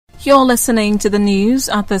You're listening to the news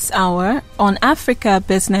at this hour on Africa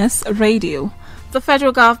Business Radio. The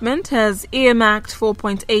federal government has earmarked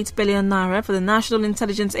 4.8 billion naira for the National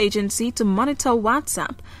Intelligence Agency to monitor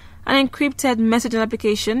WhatsApp, an encrypted messaging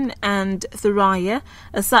application, and Thuraya,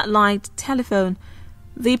 a satellite telephone.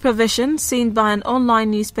 The provision, seen by an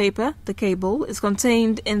online newspaper, TheCable, is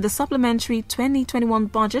contained in the supplementary 2021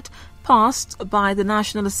 budget passed by the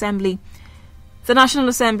National Assembly. The National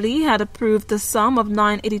Assembly had approved the sum of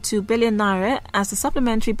 982 billion naira as the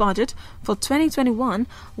supplementary budget for 2021,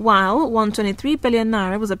 while 123 billion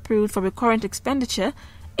naira was approved for recurrent expenditure.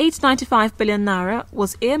 895 billion naira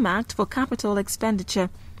was earmarked for capital expenditure.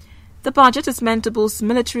 The budget is meant to boost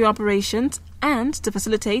military operations and to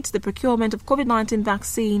facilitate the procurement of COVID-19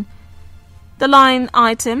 vaccine. The line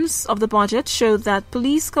items of the budget show that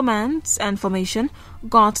police commands and formation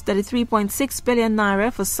got 33.6 billion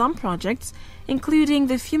naira for some projects, including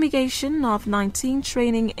the fumigation of 19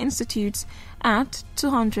 training institutes at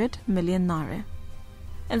 200 million naira.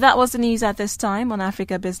 And that was the news at this time on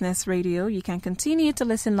Africa Business Radio. You can continue to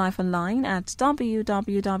listen live online at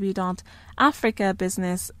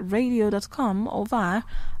www.africabusinessradio.com or via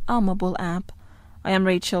our mobile app. I am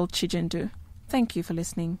Rachel Chijindu. Thank you for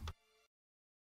listening.